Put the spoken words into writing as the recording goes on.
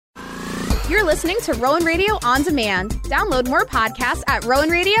You're listening to Rowan Radio On Demand. Download more podcasts at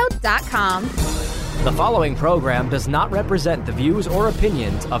rowanradio.com. The following program does not represent the views or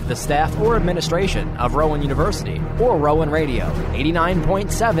opinions of the staff or administration of Rowan University or Rowan Radio,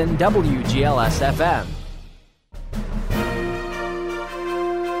 89.7 WGLS FM.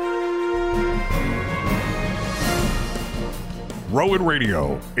 Rowan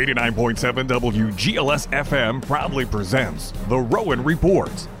Radio, 89.7 WGLS FM proudly presents The Rowan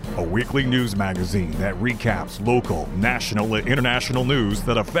Report, a weekly news magazine that recaps local, national, and international news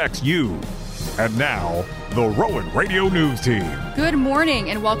that affects you. And now, the Rowan Radio News Team. Good morning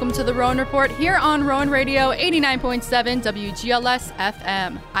and welcome to the Rowan Report here on Rowan Radio 89.7 WGLS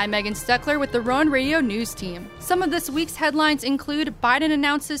FM. I'm Megan Steckler with the Rowan Radio News Team. Some of this week's headlines include Biden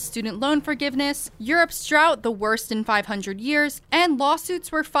announces student loan forgiveness, Europe's drought the worst in 500 years, and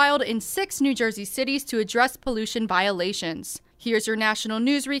lawsuits were filed in 6 New Jersey cities to address pollution violations. Here's your national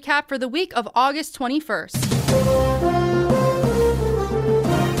news recap for the week of August 21st.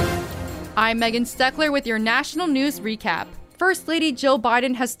 I'm Megan Steckler with your national news recap. First Lady Jill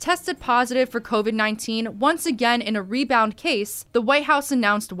Biden has tested positive for COVID-19 once again in a rebound case, the White House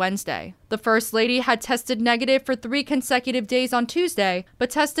announced Wednesday. The First Lady had tested negative for 3 consecutive days on Tuesday, but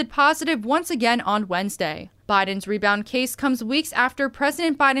tested positive once again on Wednesday. Biden's rebound case comes weeks after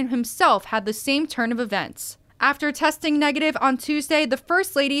President Biden himself had the same turn of events. After testing negative on Tuesday, the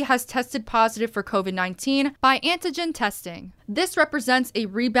First Lady has tested positive for COVID-19 by antigen testing. This represents a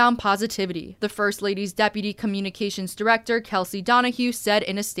rebound positivity, the First Lady's Deputy Communications Director, Kelsey Donahue, said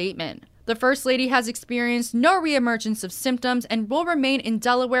in a statement. The First Lady has experienced no reemergence of symptoms and will remain in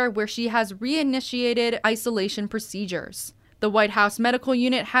Delaware, where she has reinitiated isolation procedures. The White House Medical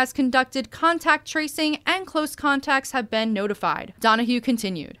Unit has conducted contact tracing and close contacts have been notified. Donahue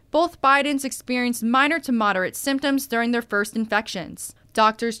continued. Both Bidens experienced minor to moderate symptoms during their first infections.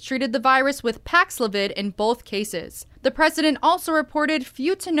 Doctors treated the virus with Paxlovid in both cases. The president also reported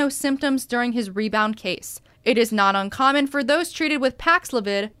few to no symptoms during his rebound case. It is not uncommon for those treated with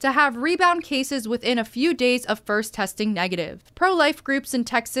Paxlovid to have rebound cases within a few days of first testing negative. Pro-life groups in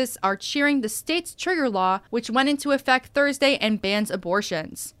Texas are cheering the state's trigger law, which went into effect Thursday and bans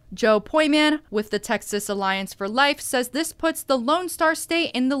abortions. Joe Poyman, with the Texas Alliance for Life, says this puts the Lone Star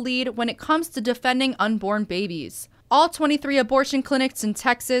State in the lead when it comes to defending unborn babies. All 23 abortion clinics in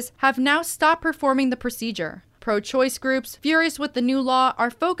Texas have now stopped performing the procedure. Pro-choice groups, furious with the new law,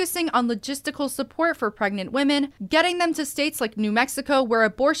 are focusing on logistical support for pregnant women, getting them to states like New Mexico where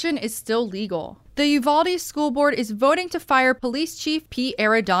abortion is still legal. The Uvalde School Board is voting to fire Police Chief Pete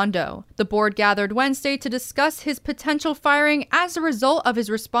Arredondo. The board gathered Wednesday to discuss his potential firing as a result of his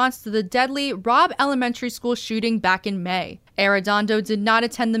response to the deadly Robb Elementary School shooting back in May. Arredondo did not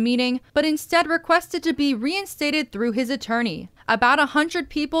attend the meeting, but instead requested to be reinstated through his attorney. About 100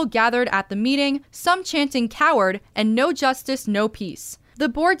 people gathered at the meeting, some chanting "coward" and "no justice, no peace." The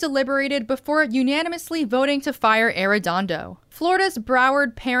board deliberated before unanimously voting to fire Arredondo. Florida's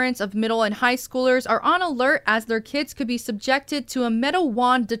Broward parents of middle and high schoolers are on alert as their kids could be subjected to a metal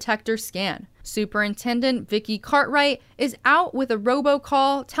wand detector scan. Superintendent Vicki Cartwright is out with a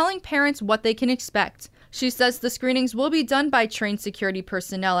robocall telling parents what they can expect. She says the screenings will be done by trained security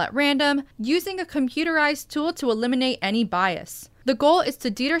personnel at random, using a computerized tool to eliminate any bias. The goal is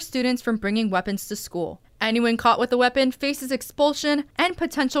to deter students from bringing weapons to school. Anyone caught with a weapon faces expulsion and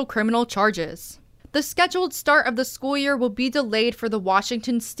potential criminal charges. The scheduled start of the school year will be delayed for the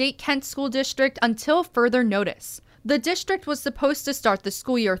Washington State Kent School District until further notice. The district was supposed to start the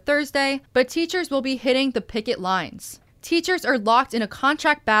school year Thursday, but teachers will be hitting the picket lines. Teachers are locked in a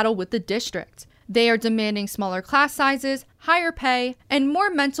contract battle with the district. They are demanding smaller class sizes, higher pay, and more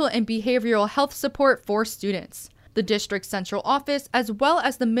mental and behavioral health support for students. The district's central office, as well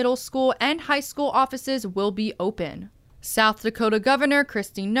as the middle school and high school offices, will be open. South Dakota Governor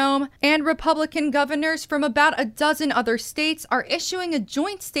Kristi Noem and Republican governors from about a dozen other states are issuing a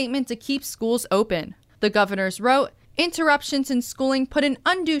joint statement to keep schools open. The governors wrote, "Interruptions in schooling put an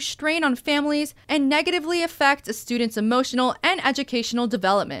undue strain on families and negatively affect a student's emotional and educational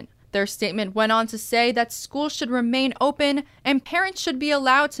development." Their statement went on to say that schools should remain open and parents should be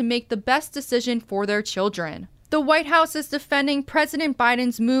allowed to make the best decision for their children. The White House is defending President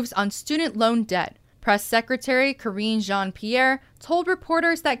Biden's moves on student loan debt. Press Secretary Karine Jean-Pierre told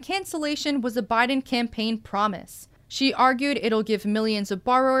reporters that cancellation was a Biden campaign promise. She argued it'll give millions of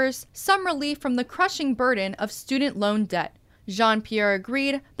borrowers some relief from the crushing burden of student loan debt. Jean-Pierre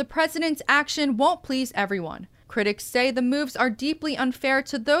agreed the president's action won't please everyone. Critics say the moves are deeply unfair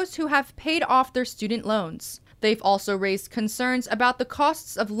to those who have paid off their student loans. They've also raised concerns about the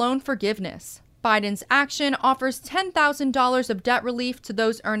costs of loan forgiveness. Biden's action offers $10,000 of debt relief to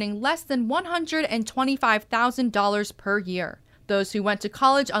those earning less than $125,000 per year. Those who went to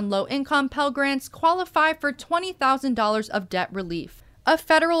college on low-income Pell Grants qualify for $20,000 of debt relief. A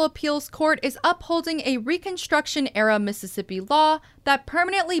federal appeals court is upholding a Reconstruction-era Mississippi law that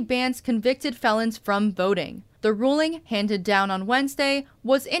permanently bans convicted felons from voting. The ruling, handed down on Wednesday,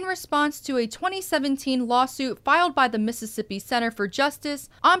 was in response to a 2017 lawsuit filed by the Mississippi Center for Justice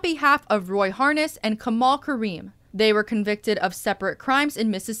on behalf of Roy Harness and Kamal Kareem. They were convicted of separate crimes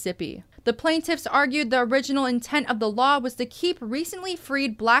in Mississippi. The plaintiffs argued the original intent of the law was to keep recently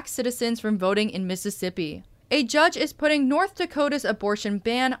freed black citizens from voting in Mississippi. A judge is putting North Dakota's abortion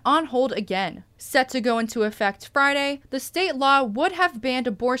ban on hold again. Set to go into effect Friday, the state law would have banned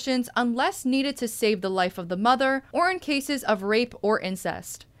abortions unless needed to save the life of the mother or in cases of rape or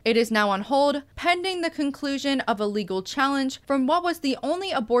incest. It is now on hold, pending the conclusion of a legal challenge from what was the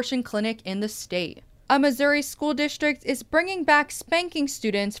only abortion clinic in the state. A Missouri school district is bringing back spanking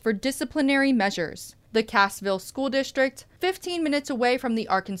students for disciplinary measures. The Cassville School District, 15 minutes away from the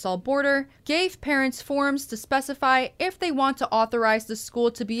Arkansas border, gave parents forms to specify if they want to authorize the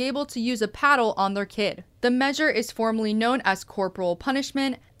school to be able to use a paddle on their kid. The measure is formally known as corporal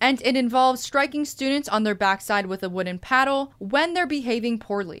punishment, and it involves striking students on their backside with a wooden paddle when they're behaving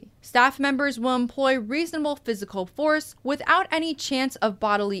poorly. Staff members will employ reasonable physical force without any chance of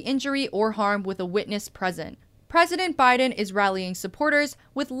bodily injury or harm with a witness present. President Biden is rallying supporters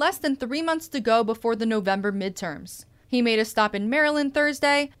with less than 3 months to go before the November midterms. He made a stop in Maryland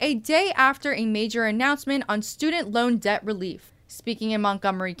Thursday, a day after a major announcement on student loan debt relief. Speaking in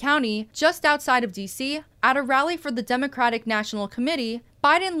Montgomery County, just outside of D.C., at a rally for the Democratic National Committee,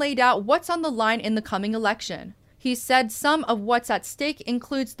 Biden laid out what's on the line in the coming election. He said some of what's at stake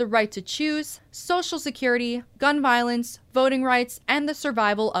includes the right to choose, Social Security, gun violence, voting rights, and the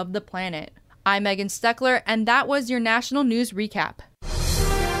survival of the planet. I'm Megan Steckler, and that was your National News Recap.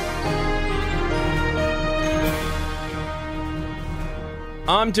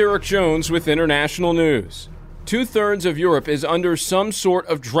 I'm Derek Jones with International News. 2/3 of Europe is under some sort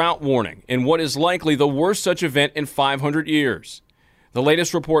of drought warning in what is likely the worst such event in 500 years. The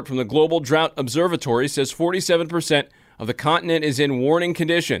latest report from the Global Drought Observatory says 47% of the continent is in warning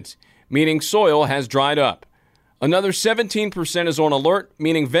conditions, meaning soil has dried up. Another 17% is on alert,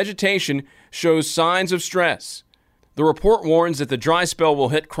 meaning vegetation shows signs of stress. The report warns that the dry spell will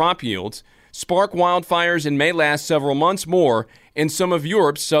hit crop yields, spark wildfires, and may last several months more in some of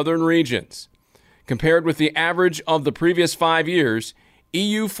Europe's southern regions. Compared with the average of the previous 5 years,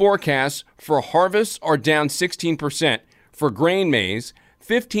 EU forecasts for harvests are down 16% for grain maize,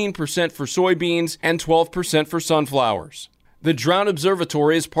 15% for soybeans, and 12% for sunflowers. The Drought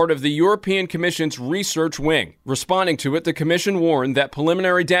Observatory is part of the European Commission's research wing. Responding to it, the Commission warned that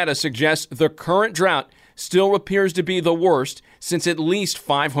preliminary data suggests the current drought still appears to be the worst since at least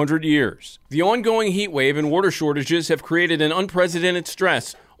 500 years. The ongoing heat wave and water shortages have created an unprecedented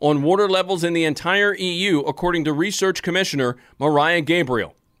stress on water levels in the entire EU, according to Research Commissioner Mariah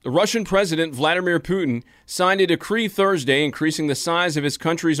Gabriel. The Russian President Vladimir Putin signed a decree Thursday increasing the size of his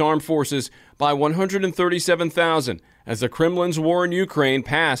country's armed forces by 137,000 as the Kremlin's war in Ukraine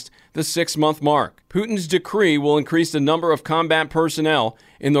passed the 6-month mark. Putin's decree will increase the number of combat personnel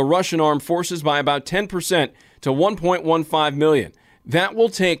in the Russian armed forces by about 10% to 1.15 million. That will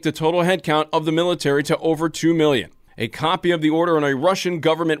take the total headcount of the military to over 2 million. A copy of the order on a Russian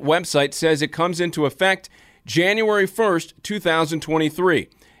government website says it comes into effect January 1st, 2023.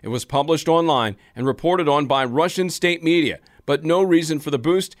 It was published online and reported on by Russian state media, but no reason for the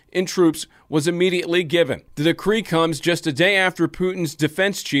boost in troops was immediately given. The decree comes just a day after Putin's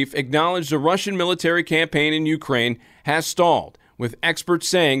defense chief acknowledged the Russian military campaign in Ukraine has stalled, with experts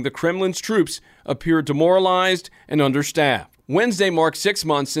saying the Kremlin's troops appear demoralized and understaffed. Wednesday marked 6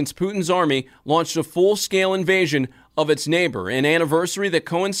 months since Putin's army launched a full-scale invasion of its neighbor, an anniversary that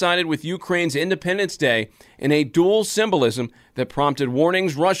coincided with Ukraine's Independence Day in a dual symbolism that prompted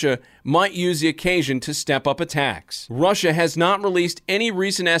warnings Russia might use the occasion to step up attacks. Russia has not released any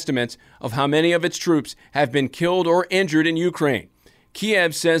recent estimates of how many of its troops have been killed or injured in Ukraine.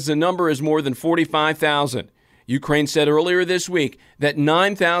 Kiev says the number is more than 45,000. Ukraine said earlier this week that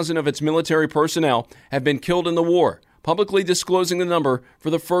 9,000 of its military personnel have been killed in the war, publicly disclosing the number for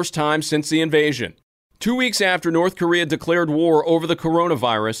the first time since the invasion. 2 weeks after North Korea declared war over the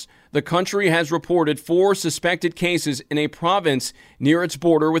coronavirus, the country has reported 4 suspected cases in a province near its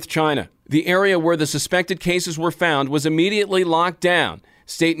border with China. The area where the suspected cases were found was immediately locked down,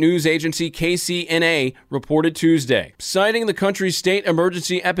 state news agency KCNA reported Tuesday. Citing the country's state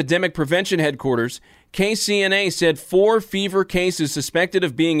emergency epidemic prevention headquarters, KCNA said 4 fever cases suspected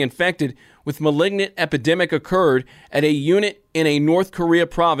of being infected with malignant epidemic occurred at a unit in a North Korea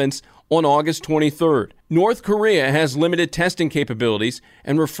province on August 23rd. North Korea has limited testing capabilities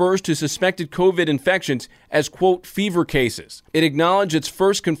and refers to suspected COVID infections as, quote, fever cases. It acknowledged its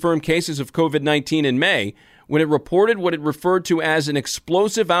first confirmed cases of COVID-19 in May when it reported what it referred to as an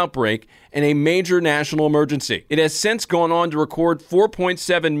explosive outbreak and a major national emergency. It has since gone on to record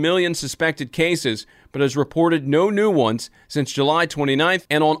 4.7 million suspected cases, but has reported no new ones since July 29th,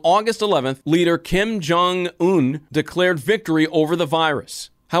 and on August 11th, leader Kim Jong-un declared victory over the virus.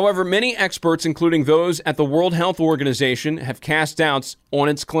 However, many experts, including those at the World Health Organization, have cast doubts on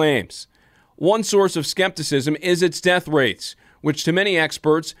its claims. One source of skepticism is its death rates, which to many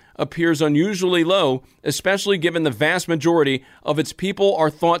experts appears unusually low, especially given the vast majority of its people are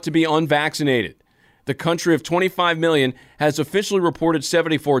thought to be unvaccinated. The country of 25 million has officially reported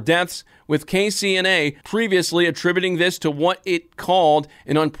 74 deaths, with KCNA previously attributing this to what it called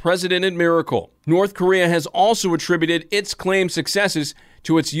an unprecedented miracle. North Korea has also attributed its claimed successes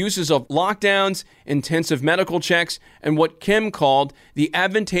to its uses of lockdowns, intensive medical checks, and what Kim called the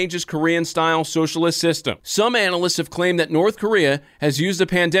advantageous Korean-style socialist system. Some analysts have claimed that North Korea has used the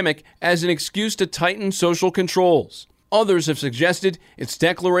pandemic as an excuse to tighten social controls. Others have suggested its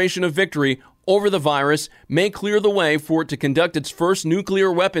declaration of victory over the virus may clear the way for it to conduct its first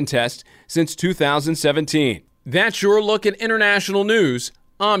nuclear weapon test since 2017. That's your look at international news.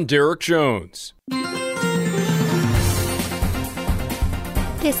 I'm Derek Jones.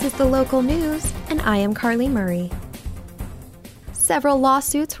 This is the local news, and I am Carly Murray. Several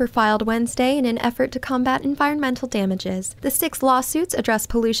lawsuits were filed Wednesday in an effort to combat environmental damages. The 6 lawsuits address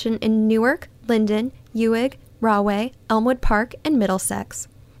pollution in Newark, Linden, Ewing, Rahway, Elmwood Park, and Middlesex.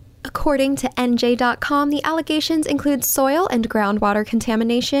 According to NJ.com, the allegations include soil and groundwater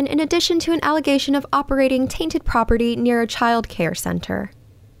contamination in addition to an allegation of operating tainted property near a child care center.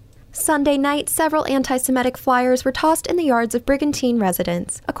 Sunday night, several anti-Semitic flyers were tossed in the yards of Brigantine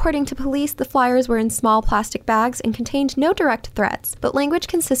residents. According to police, the flyers were in small plastic bags and contained no direct threats, but language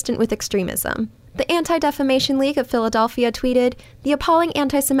consistent with extremism. The Anti-Defamation League of Philadelphia tweeted, "The appalling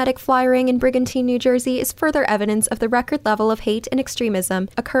anti-Semitic flyering in Brigantine, New Jersey is further evidence of the record level of hate and extremism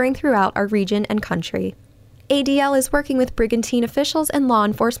occurring throughout our region and country." ADL is working with Brigantine officials and law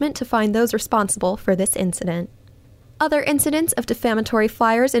enforcement to find those responsible for this incident. Other incidents of defamatory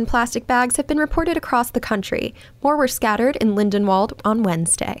flyers in plastic bags have been reported across the country. More were scattered in Lindenwold on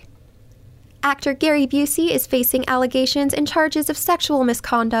Wednesday. Actor Gary Busey is facing allegations and charges of sexual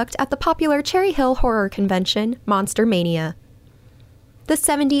misconduct at the popular Cherry Hill horror convention, Monster Mania. The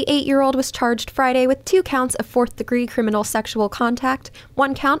 78-year-old was charged Friday with 2 counts of 4th-degree criminal sexual contact,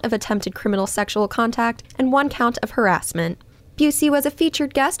 1 count of attempted criminal sexual contact, and 1 count of harassment. Busey was a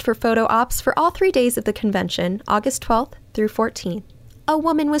featured guest for photo ops for all 3 days of the convention, August 12th through 14th. A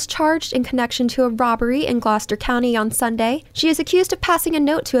woman was charged in connection to a robbery in Gloucester County on Sunday. She is accused of passing a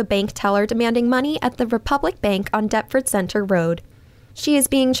note to a bank teller demanding money at the Republic Bank on Deptford Center Road. She is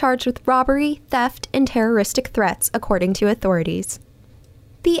being charged with robbery, theft, and terroristic threats, according to authorities.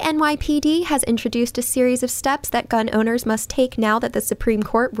 The NYPD has introduced a series of steps that gun owners must take now that the Supreme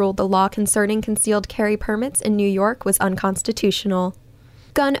Court ruled the law concerning concealed carry permits in New York was unconstitutional.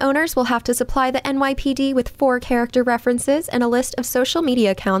 Gun owners will have to supply the NYPD with 4 character references and a list of social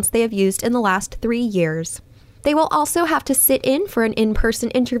media accounts they have used in the last 3 years. They will also have to sit in for an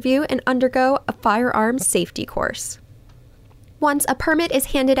in-person interview and undergo a firearms safety course. Once a permit is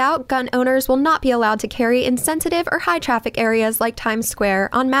handed out, gun owners will not be allowed to carry in sensitive or high-traffic areas like Times Square,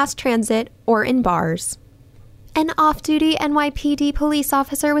 on mass transit, or in bars. An off-duty NYPD police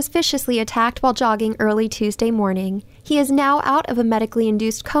officer was viciously attacked while jogging early Tuesday morning. He is now out of a medically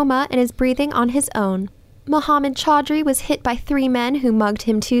induced coma and is breathing on his own. Mohammed Chaudhry was hit by 3 men who mugged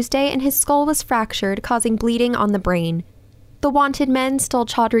him Tuesday, and his skull was fractured, causing bleeding on the brain. The wanted men stole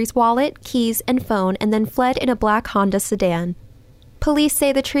Chaudhry's wallet, keys, and phone and then fled in a black Honda sedan. Police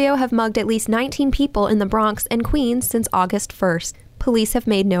say the trio have mugged at least 19 people in the Bronx and Queens since August 1st. Police have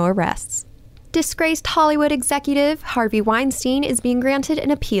made no arrests. Disgraced Hollywood executive Harvey Weinstein is being granted an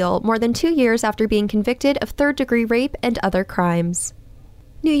appeal more than 2 years after being convicted of 3rd-degree rape and other crimes.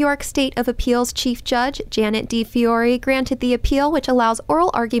 New York State of Appeals Chief Judge Janet D. Fiore granted the appeal, which allows oral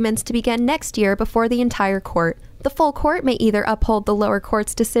arguments to begin next year before the entire court. The full court may either uphold the lower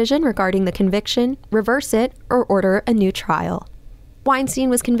court's decision regarding the conviction, reverse it, or order a new trial. Weinstein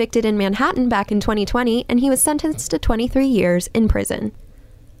was convicted in Manhattan back in 2020, and he was sentenced to 23 years in prison.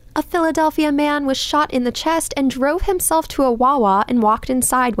 A Philadelphia man was shot in the chest and drove himself to a Wawa and walked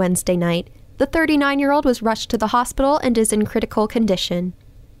inside Wednesday night. The 39-year-old was rushed to the hospital and is in critical condition.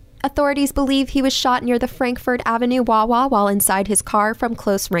 Authorities believe he was shot near the Frankfurt Avenue Wawa while inside his car from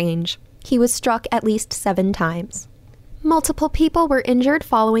close range. He was struck at least 7 times. Multiple people were injured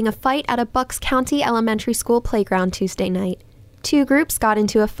following a fight at a Bucks County Elementary School playground Tuesday night. 2 groups got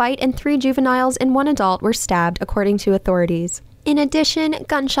into a fight and 3 juveniles and 1 adult were stabbed, according to authorities. In addition,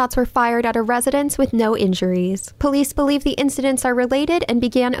 gunshots were fired at a residence with no injuries. Police believe the incidents are related and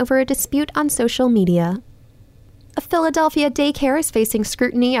began over a dispute on social media. A Philadelphia daycare is facing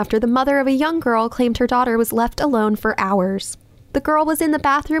scrutiny after the mother of a young girl claimed her daughter was left alone for hours. The girl was in the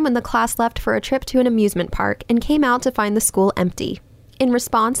bathroom when the class left for a trip to an amusement park and came out to find the school empty. In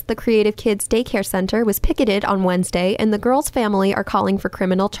response, the Creative Kids Daycare Center was picketed on Wednesday, and the girl's family are calling for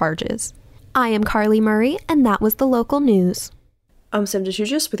criminal charges. I am Carly Murray, and that was the local news. I'm Sam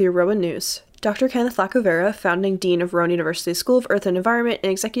DeShujis with your Rowan News. Dr. Kenneth Lacovera, founding dean of Rowan University School of Earth and Environment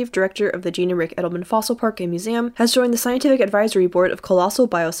and executive director of the Gene and Rick Edelman Fossil Park and Museum, has joined the scientific advisory board of Colossal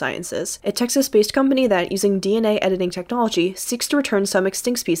Biosciences, a Texas-based company that, using DNA editing technology, seeks to return some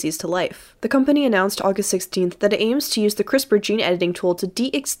extinct species to life. The company announced August 16th that it aims to use the CRISPR gene editing tool to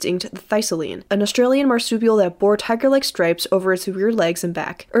de-extinct the thylacine, an Australian marsupial that bore tiger-like stripes over its rear legs and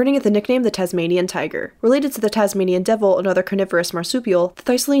back, earning it the nickname the Tasmanian tiger. Related to the Tasmanian devil, another carnivorous marsupial, the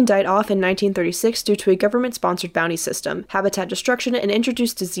thylacine died off in 1936 due to a government-sponsored bounty system, habitat destruction, and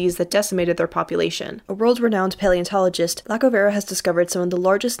introduced disease that decimated their population. A world-renowned paleontologist, Lacovera has discovered some of the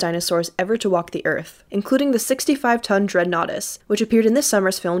largest dinosaurs ever to walk the Earth, including the 65-ton Dreadnoughtus, which appeared in this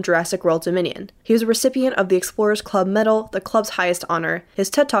summer's film Jurassic World Dominion. He was a recipient of the Explorers Club Medal, the club's highest honor. His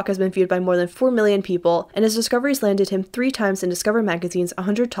TED Talk has been viewed by more than 4 million people, and his discoveries landed him 3 times in Discover Magazine's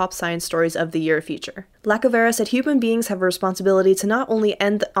 100 Top Science Stories of the Year feature. Lacovera said human beings have a responsibility to not only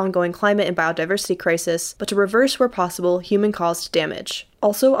end the ongoing climate and biodiversity crisis, but to reverse, where possible, human-caused damage.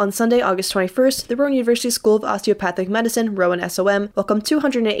 Also, on Sunday, August 21st, the Rowan University School of Osteopathic Medicine, Rowan SOM, welcomed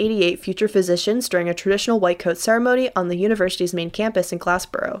 288 future physicians during a traditional white coat ceremony on the university's main campus in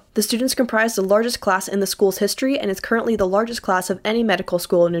Glassboro. The students comprised the largest class in the school's history and is currently the largest class of any medical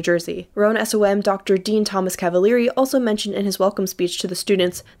school in New Jersey. Rowan SOM Dr. Dean Thomas Cavalieri also mentioned in his welcome speech to the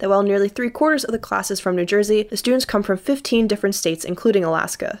students that while nearly 3/4 of the class is from New Jersey, the students come from 15 different states, including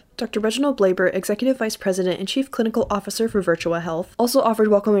Alaska. Dr. Reginald Blaber, Executive Vice President and Chief Clinical Officer for Virtua Health, also offered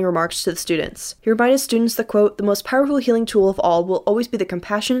welcoming remarks to the students. He reminded students that, quote, "The most powerful healing tool of all will always be the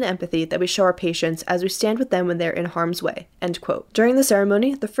compassion and empathy that we show our patients as we stand with them when they're in harm's way," end quote. During the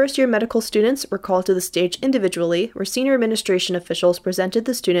ceremony, the first-year medical students were called to the stage individually, where senior administration officials presented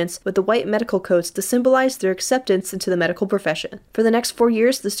the students with the white medical coats to symbolize their acceptance into the medical profession. For the next 4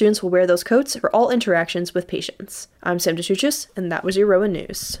 years, the students will wear those coats for all interactions with patients. I'm Sam DeShujis, and that was your Rowan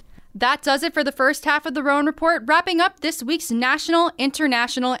News. That does it for the first half of the Rowan Report, wrapping up this week's national,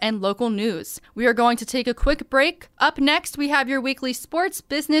 international, and local news. We are going to take a quick break. Up next, we have your weekly sports,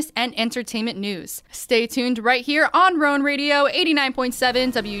 business, and entertainment news. Stay tuned right here on Rowan Radio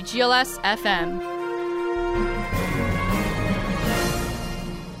 89.7 WGLS FM.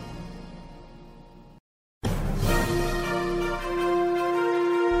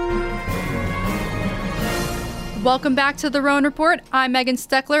 Welcome back to the Rowan Report. I'm Megan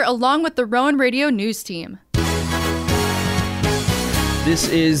Steckler, along with the Rowan Radio News team. This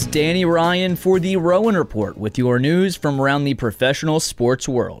is Danny Ryan for the Rowan Report with your news from around the professional sports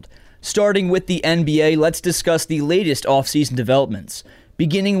world. Starting with the NBA, let's discuss the latest offseason developments.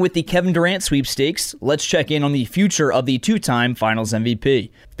 Beginning with the Kevin Durant sweepstakes, let's check in on the future of the 2-time Finals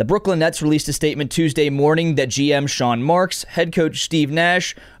MVP. The Brooklyn Nets released a statement Tuesday morning that GM Sean Marks, head coach Steve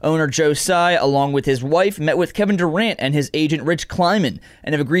Nash, owner Joe Tsai, along with his wife, met with Kevin Durant and his agent Rich Kleiman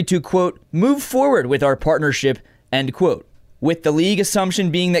and have agreed to, quote, move forward with our partnership, end quote. With the league assumption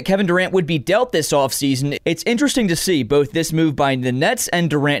being that Kevin Durant would be dealt this offseason, it's interesting to see both this move by the Nets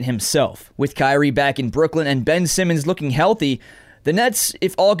and Durant himself. With Kyrie back in Brooklyn and Ben Simmons looking healthy, the Nets,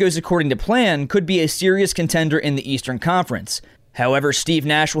 if all goes according to plan, could be a serious contender in the Eastern Conference. However, Steve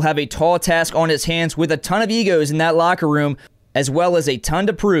Nash will have a tall task on his hands with a ton of egos in that locker room, as well as a ton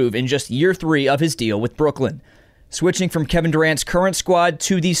to prove in just year 3 of his deal with Brooklyn. Switching from Kevin Durant's current squad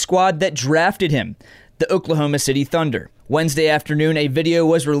to the squad that drafted him, the Oklahoma City Thunder. Wednesday afternoon, a video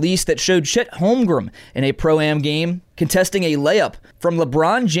was released that showed Chet Holmgren in a Pro-Am game contesting a layup from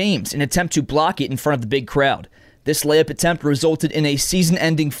LeBron James in an attempt to block it in front of the big crowd. This layup attempt resulted in a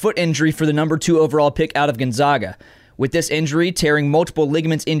season-ending foot injury for the number 2 overall pick out of Gonzaga. With this injury tearing multiple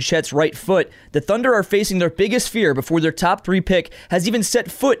ligaments in Chet's right foot, the Thunder are facing their biggest fear before their top 3 pick has even set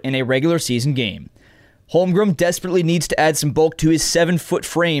foot in a regular season game. Holmgren desperately needs to add some bulk to his 7-foot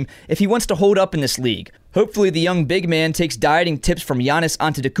frame if he wants to hold up in this league. Hopefully, the young big man takes dieting tips from Giannis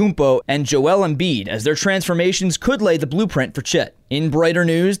Antetokounmpo and Joel Embiid, as their transformations could lay the blueprint for Chet. In brighter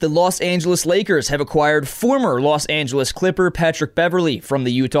news, the Los Angeles Lakers have acquired former Los Angeles Clipper Patrick Beverley from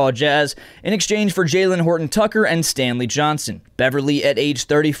the Utah Jazz in exchange for Jalen Horton-Tucker and Stanley Johnson. Beverley, at age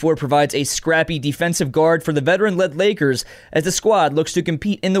 34, provides a scrappy defensive guard for the veteran-led Lakers as the squad looks to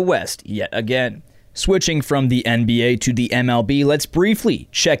compete in the West yet again. Switching from the NBA to the MLB, let's briefly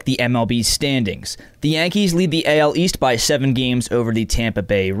check the MLB standings. The Yankees lead the AL East by 7 games over the Tampa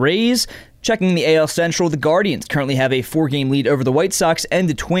Bay Rays. Checking the AL Central, the Guardians currently have a 4-game lead over the White Sox and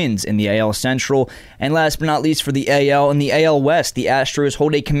the Twins in the AL Central. And last but not least for the AL, in the AL West, the Astros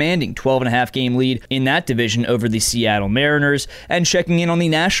hold a commanding 12.5-game lead in that division over the Seattle Mariners. And checking in on the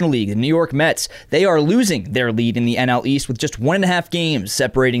National League, the New York Mets, they are losing their lead in the NL East with just 1.5 games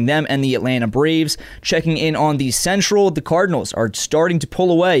separating them and the Atlanta Braves. Checking in on the Central, the Cardinals are starting to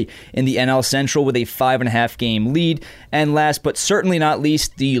pull away in the NL Central with a 5.5-game lead. And last but certainly not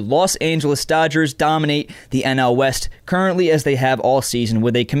least, the Los Angeles Dodgers dominate the NL West currently, as they have all season,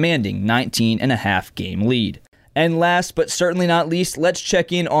 with a commanding 19.5-game lead. And last but certainly not least, let's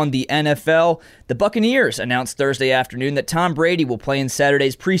check in on the NFL. The Buccaneers announced Thursday afternoon that Tom Brady will play in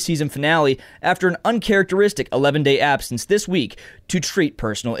Saturday's preseason finale after an uncharacteristic 11-day absence this week to treat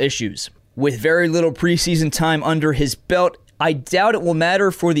personal issues. With very little preseason time under his belt, I doubt it will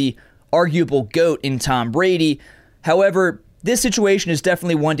matter for the arguable GOAT in Tom Brady. However, this situation is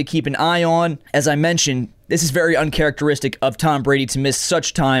definitely one to keep an eye on. As I mentioned, this is very uncharacteristic of Tom Brady to miss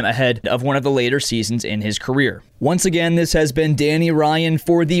such time ahead of one of the later seasons in his career. Once again, this has been Danny Ryan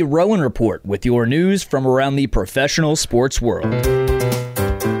for the Rowan Report with your news from around the professional sports world.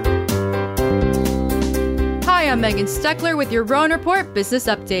 Hi, I'm Megan Steckler with your Rowan Report Business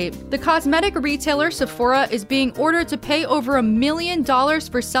Update. The cosmetic retailer Sephora is being ordered to pay over $1 million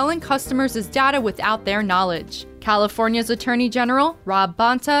for selling customers' data without their knowledge. California's Attorney General, Rob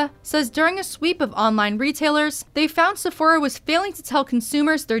Bonta, says during a sweep of online retailers, they found Sephora was failing to tell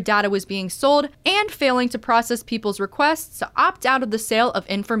consumers their data was being sold and failing to process people's requests to opt out of the sale of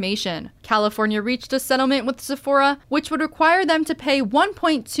information. California reached a settlement with Sephora, which would require them to pay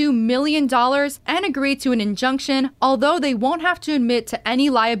 $1.2 million and agree to an injunction, although they won't have to admit to any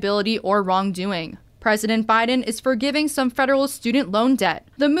liability or wrongdoing. President Biden is forgiving some federal student loan debt.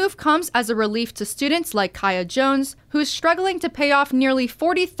 The move comes as a relief to students like Kaya Jones, who's struggling to pay off nearly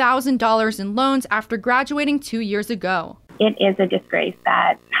 $40,000 in loans after graduating 2 years ago. It is a disgrace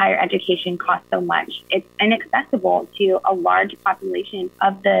that higher education costs so much. It's inaccessible to a large population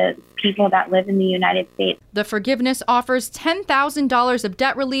of the people that live in the United States. The forgiveness offers $10,000 of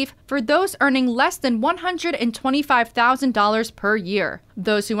debt relief for those earning less than $125,000 per year.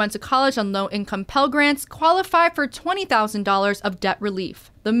 Those who went to college on low-income Pell Grants qualify for $20,000 of debt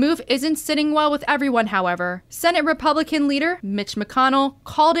relief. The move isn't sitting well with everyone, however. Senate Republican leader Mitch McConnell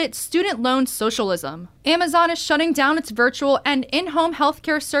called it student loan socialism. Amazon is shutting down its virtual and in-home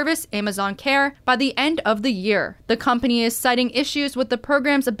healthcare service, Amazon Care, by the end of the year. The company is citing issues with the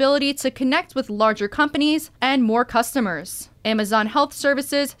program's ability to connect with larger companies and more customers. Amazon Health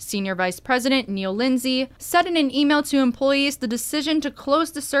Services Senior Vice President Neil Lindsay said in an email to employees the decision to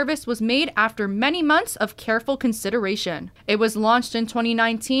close the service was made after many months of careful consideration. It was launched in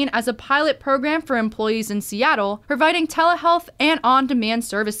 2019 as a pilot program for employees in Seattle, providing telehealth and on-demand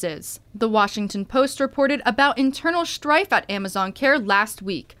services. The Washington Post reported about internal strife at Amazon Care last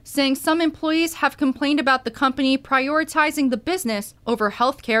week, saying some employees have complained about the company prioritizing the business over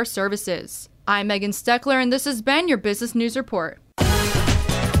healthcare services. I'm Megan Steckler, and this has been your Business News Report.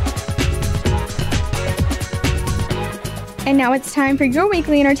 And now it's time for your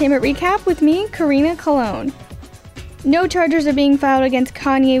weekly entertainment recap with me, Karina Colon. No charges are being filed against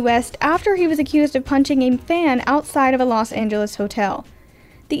Kanye West after he was accused of punching a fan outside of a Los Angeles hotel.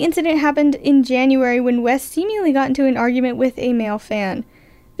 The incident happened in January when West seemingly got into an argument with a male fan.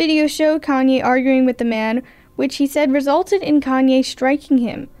 Videos show Kanye arguing with the man, which he said resulted in Kanye striking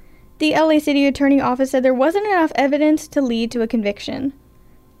him. The LA City Attorney Office said there wasn't enough evidence to lead to a conviction.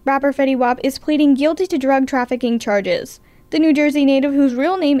 Rapper Fetty Wap is pleading guilty to drug trafficking charges. The New Jersey native, whose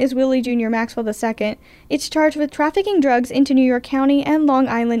real name is Willie Jr. Maxwell II, is charged with trafficking drugs into New York County and Long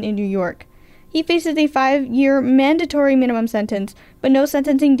Island in New York. He faces a 5-year mandatory minimum sentence, but no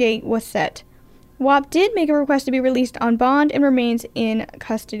sentencing date was set. Wap did make a request to be released on bond and remains in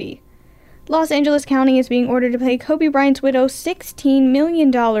custody. Los Angeles County is being ordered to pay Kobe Bryant's widow $16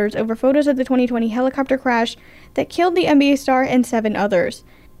 million over photos of the 2020 helicopter crash that killed the NBA star and 7 others.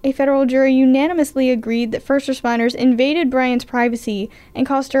 A federal jury unanimously agreed that first responders invaded Bryant's privacy and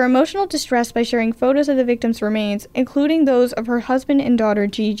caused her emotional distress by sharing photos of the victims' remains, including those of her husband and daughter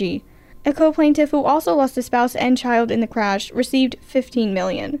Gigi. A co-plaintiff who also lost a spouse and child in the crash received $15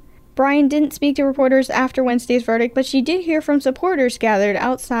 million. Bryan didn't speak to reporters after Wednesday's verdict, but she did hear from supporters gathered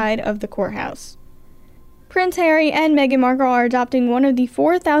outside of the courthouse. Prince Harry and Meghan Markle are adopting one of the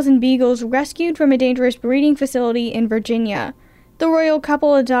 4,000 beagles rescued from a dangerous breeding facility in Virginia. The royal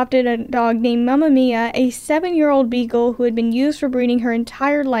couple adopted a dog named Mamma Mia, a 7-year-old beagle who had been used for breeding her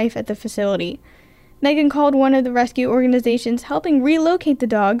entire life at the facility. Meghan called one of the rescue organizations helping relocate the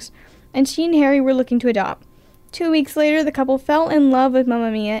dogs, and she and Harry were looking to adopt. 2 weeks later, the couple fell in love with Mamma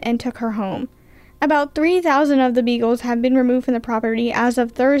Mia and took her home. About 3,000 of the beagles have been removed from the property as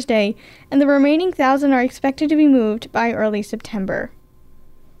of Thursday, and the remaining 1,000 are expected to be moved by early September.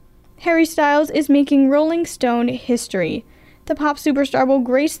 Harry Styles is making Rolling Stone history. The pop superstar will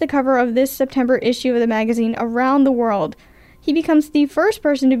grace the cover of this September issue of the magazine around the world. He becomes the first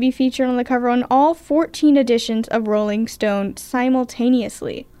person to be featured on the cover on all 14 editions of Rolling Stone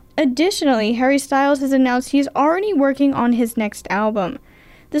simultaneously. Additionally, Harry Styles has announced he is already working on his next album.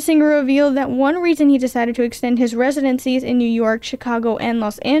 The singer revealed that one reason he decided to extend his residencies in New York, Chicago, and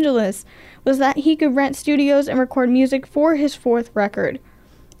Los Angeles was that he could rent studios and record music for his 4th record.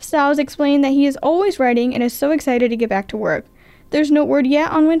 Styles explained that he is always writing and is so excited to get back to work. There's no word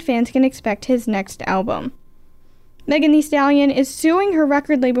yet on when fans can expect his next album. Megan Thee Stallion is suing her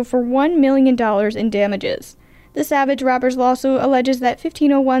record label for $1 million in damages. The Savage rapper's lawsuit alleges that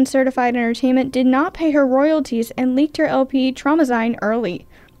 1501 Certified Entertainment did not pay her royalties and leaked her LP Traumazine early.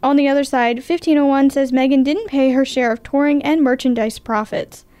 On the other side, 1501 says Megan didn't pay her share of touring and merchandise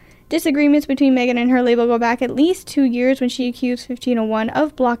profits. Disagreements between Megan and her label go back at least 2 years when she accused 1501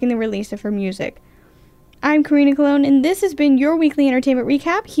 of blocking the release of her music. I'm Karina Colon, and this has been your weekly entertainment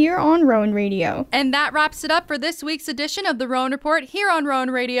recap here on Rowan Radio. And that wraps it up for this week's edition of the Rowan Report here on Rowan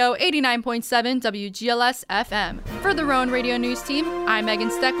Radio 89.7 WGLS FM. For the Rowan Radio News Team, I'm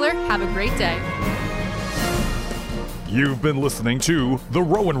Megan Steckler. Have a great day. You've been listening to The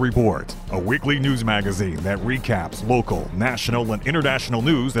Rowan Report, a weekly news magazine that recaps local, national, and international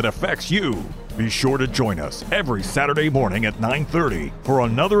news that affects you. Be sure to join us every Saturday morning at 9:30 for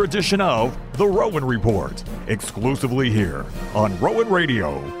another edition of The Rowan Report, exclusively here on Rowan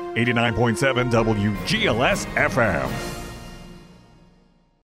Radio, 89.7 WGLS FM.